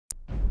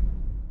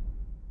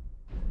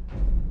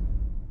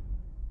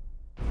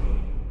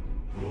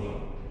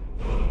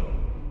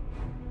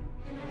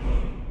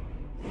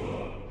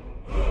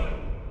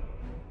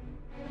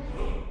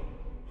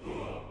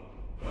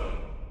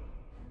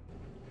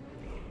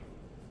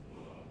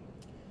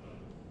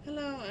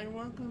Hello and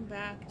welcome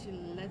back to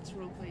Let's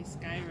Roleplay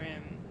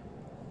Skyrim.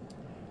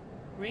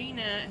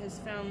 Rayna has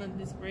found that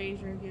this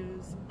brazier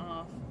gives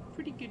off a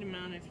pretty good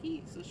amount of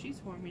heat, so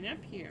she's warming up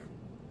here.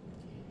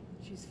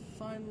 She's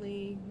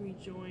finally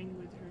rejoined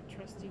with her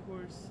trusty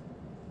horse,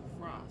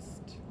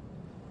 Frost.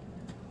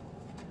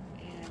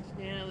 And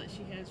now that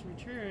she has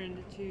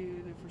returned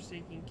to the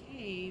Forsaken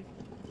Cave,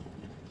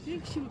 I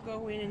think she would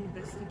go in and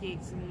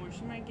investigate some more.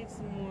 She might get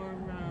some more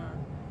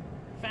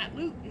fat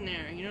loot in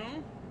there, you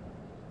know?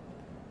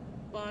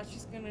 But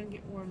she's gonna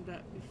get warmed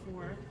up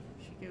before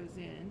she goes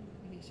in.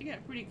 Okay, she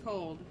got pretty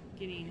cold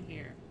getting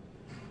here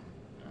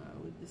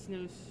with the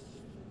snow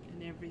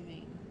and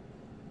everything.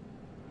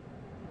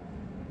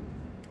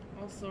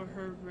 Also,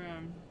 her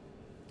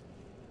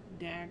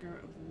dagger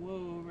of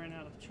woe ran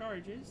out of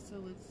charges, so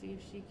let's see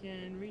if she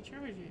can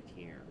recharge it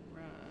here.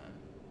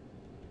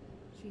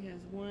 She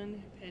has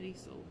one petty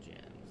soul gem,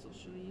 so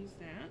she'll use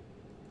that.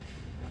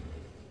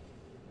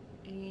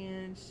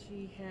 And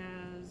she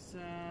has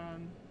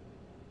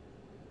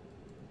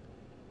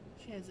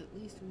at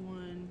least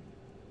one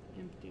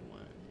empty one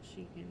that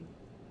she can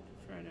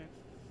try to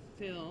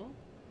fill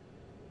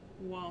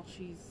while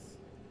she's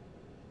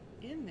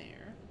in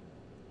there.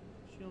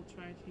 She'll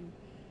try to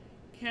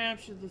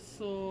capture the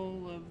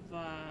soul of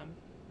some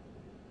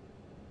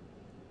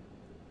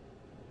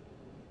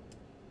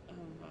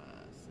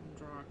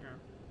Draugr.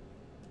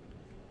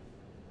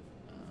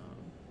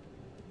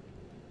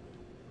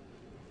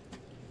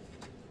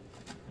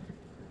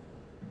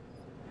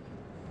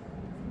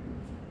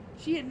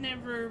 She had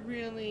never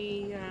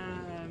really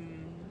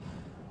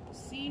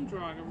seen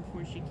Draugr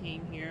before she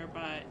came here,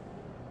 but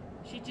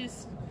she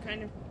just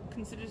kind of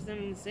considers them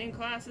in the same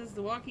class as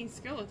the walking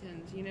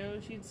skeletons, you know?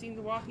 She'd seen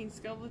the walking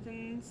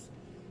skeletons.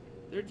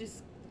 They're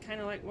just kind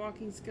of like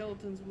walking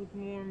skeletons with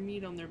more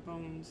meat on their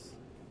bones.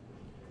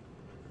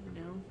 You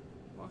know?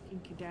 Walking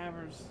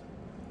cadavers.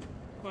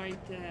 Quite,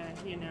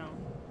 you know,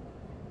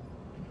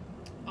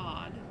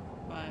 odd,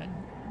 but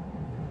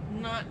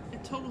not a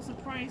total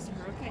surprise to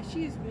her. Okay,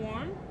 she is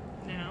warm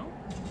now,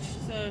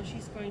 so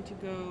she's going to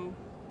go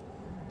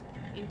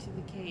into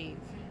the cave,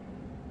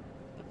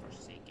 the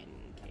Forsaken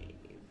Cave.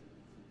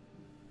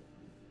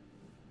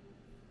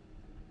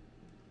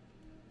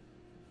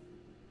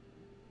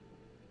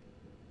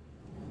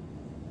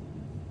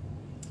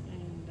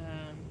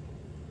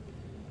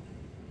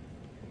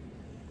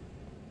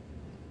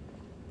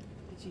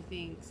 And she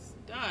thinks,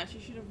 she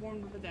should have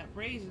warmed up with that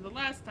brazier the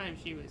last time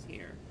she was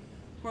here.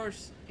 Of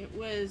course, it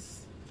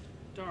was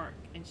dark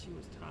and she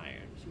was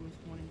tired. She was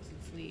wanting to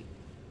sleep.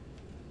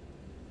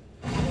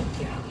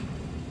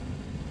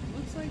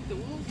 Looks like the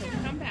wolves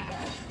have come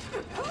back.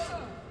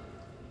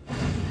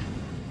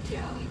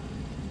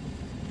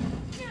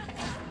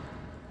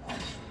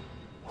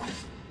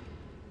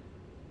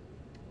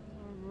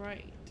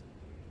 Alright.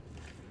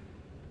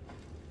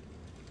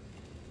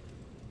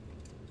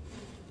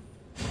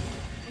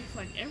 Looks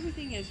like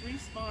everything has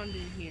respawned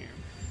in here.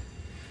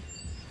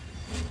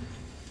 I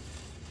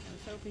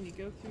was hoping to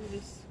go through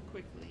this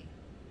quickly,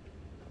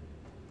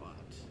 but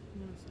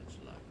no such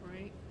luck,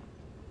 right?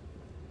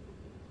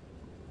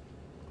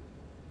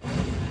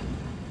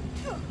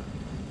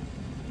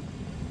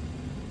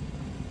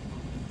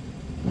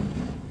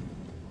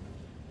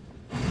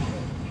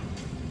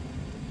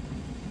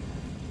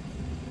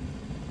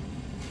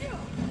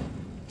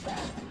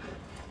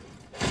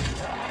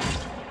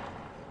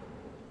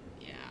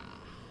 Yeah.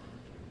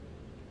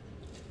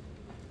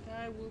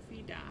 Die,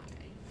 Wolfie, die.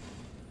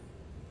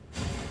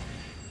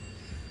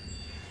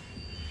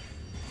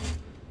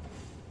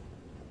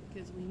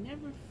 Because we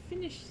never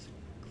finished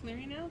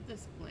clearing out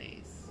this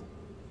place.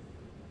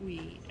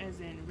 We,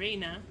 as in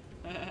Rayna.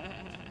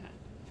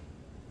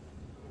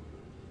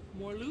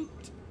 More loot.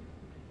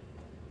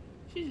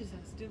 She just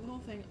has to do the whole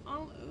thing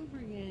all over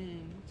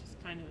again, which is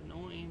kind of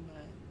annoying,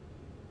 but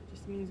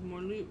just means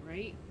more loot,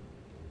 right?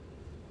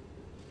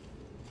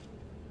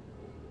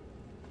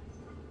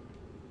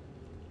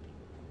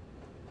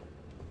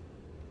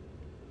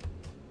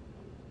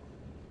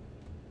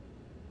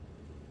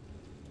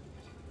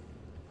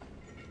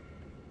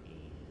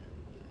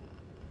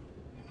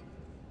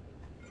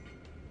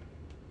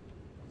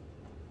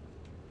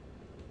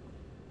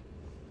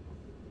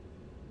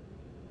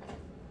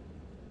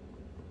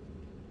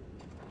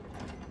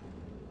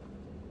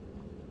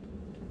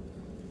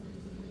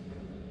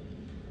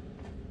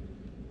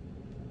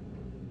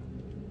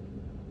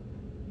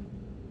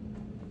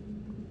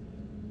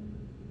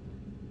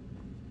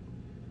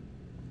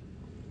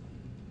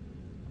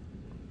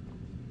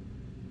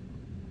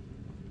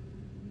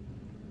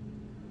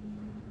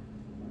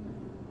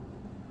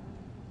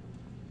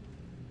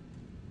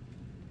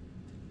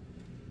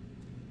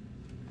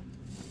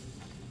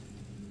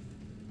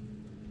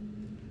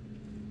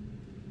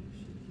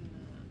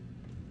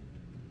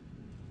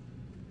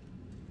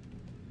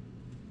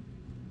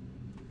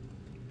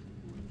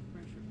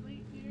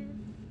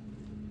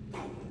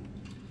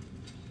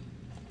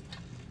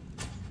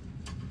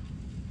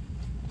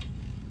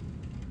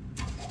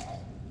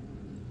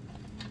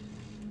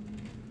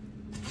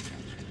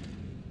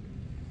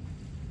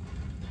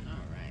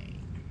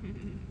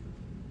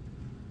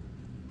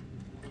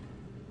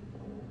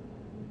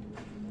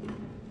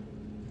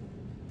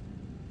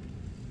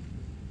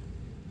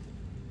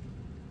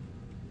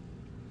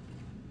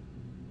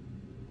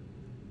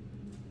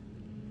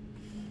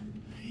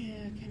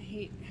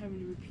 hate having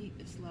to repeat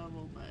this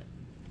level, but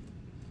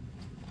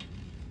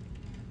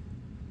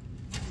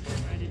I'll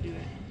try to do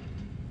it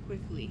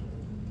quickly.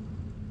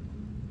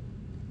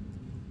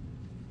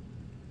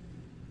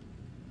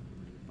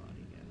 Where'd the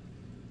body go?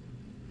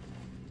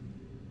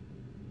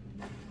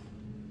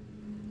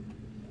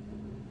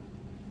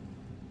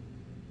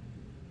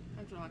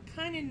 After all, I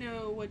kind of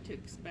know what to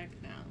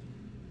expect now.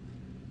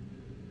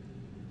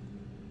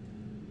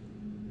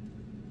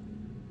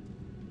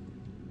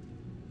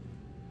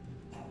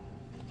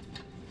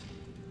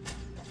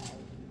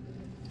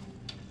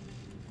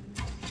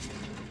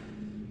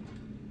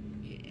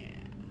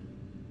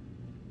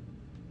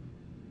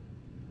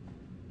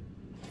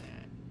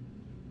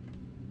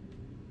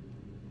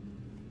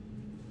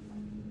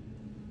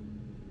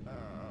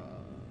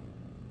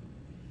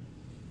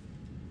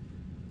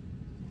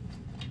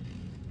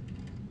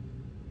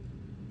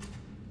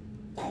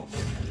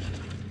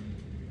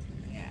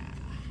 Yeah.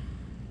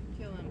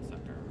 Kill him,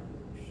 sucker.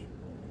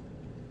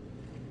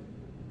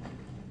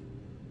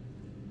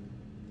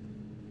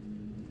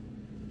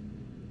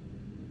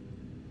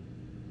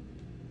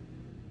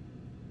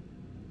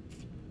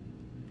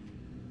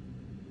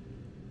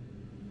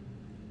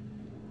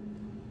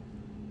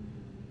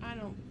 I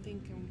don't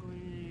think I'm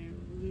going to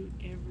loot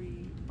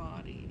every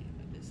body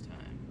at this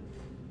time,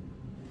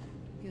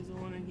 because I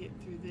want to get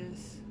through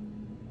this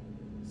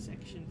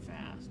section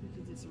fast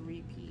because it's a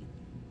repeat.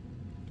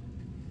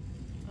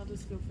 I'll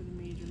just go for the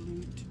major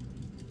loot.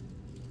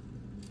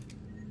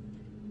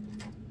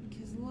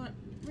 Because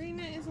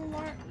Rayna is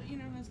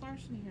has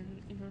larceny here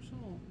in her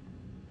soul.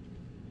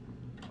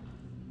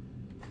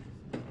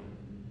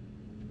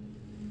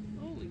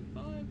 Holy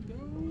 5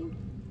 gold.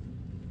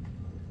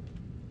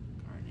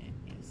 Garnet,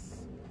 yes.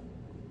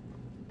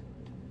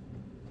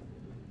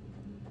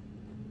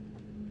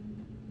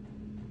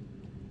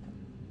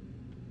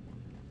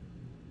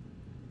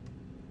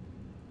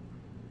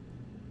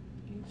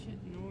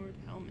 Ancient Nord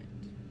helmet.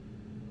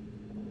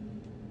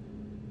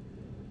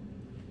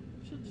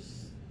 She'll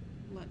just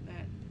let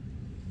that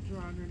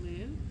Draugr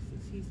live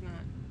since he's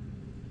not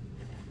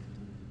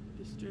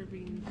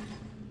disturbing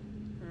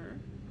her.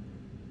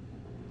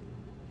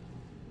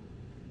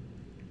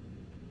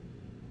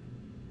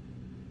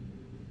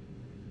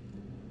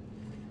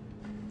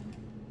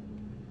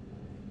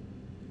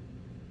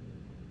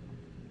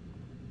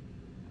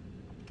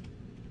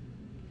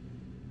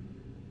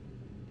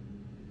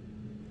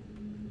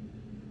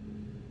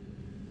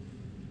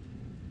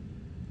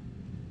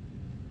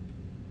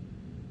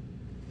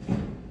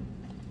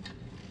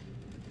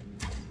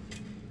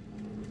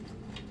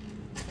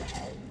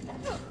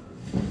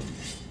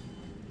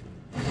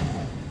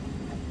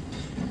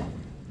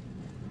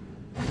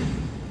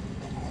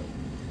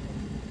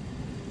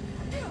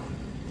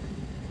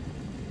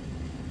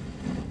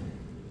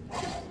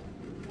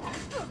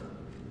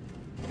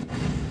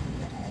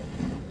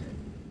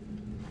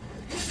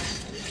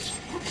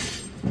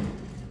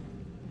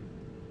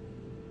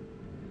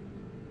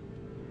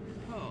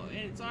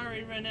 It's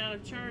already run out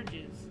of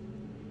charges.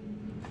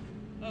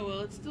 Oh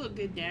well, it's still a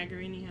good dagger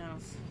anyhow.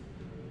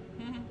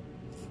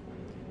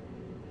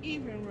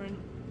 Even run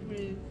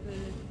with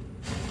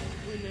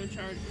no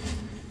charges.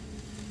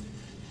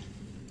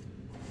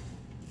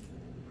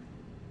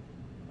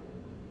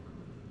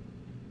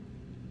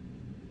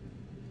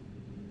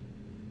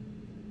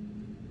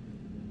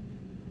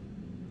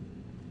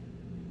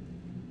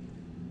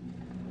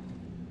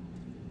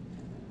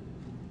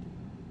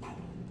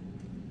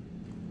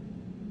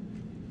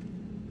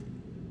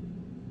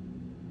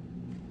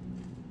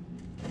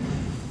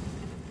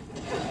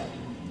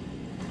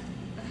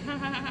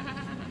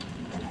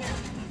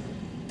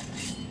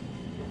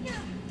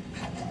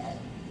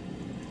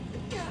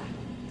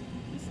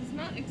 This is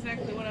not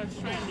exactly what I was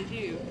trying to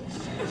do.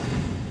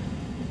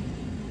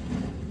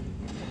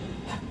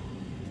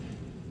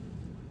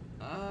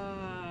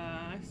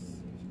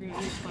 We're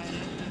gonna fight up,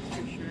 that's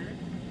for sure.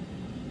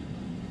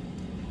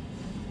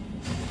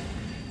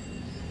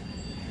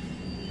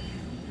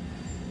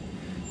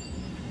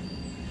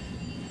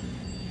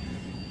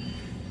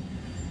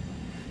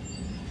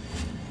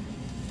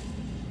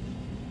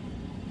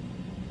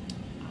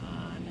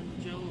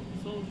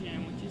 Soul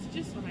gem, which is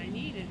just what I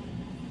needed.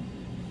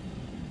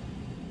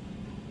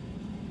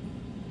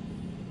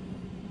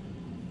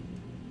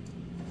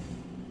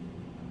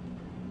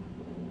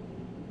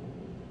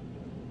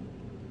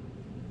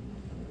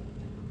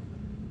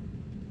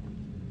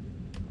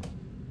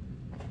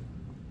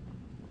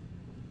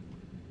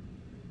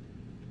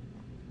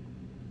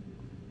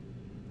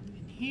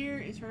 And here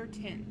is her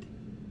tent.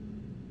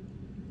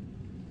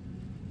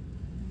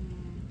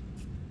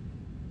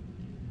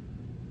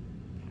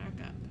 Pack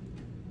up.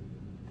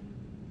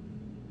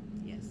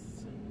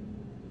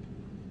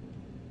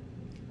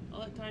 All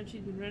that time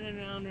she'd been running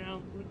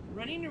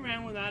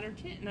around without her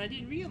tent, and I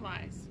didn't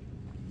realize.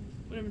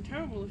 Would have been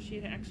terrible if she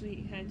had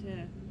actually had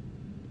to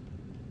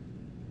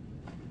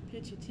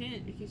pitch a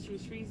tent because she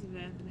was freezing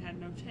to death and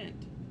had no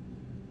tent.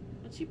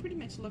 But she pretty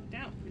much looked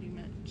out pretty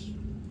much.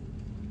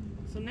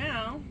 So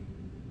now,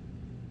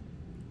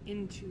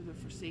 into the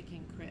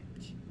Forsaken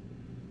Crypt.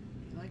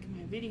 like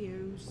my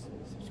videos,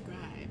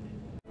 subscribe.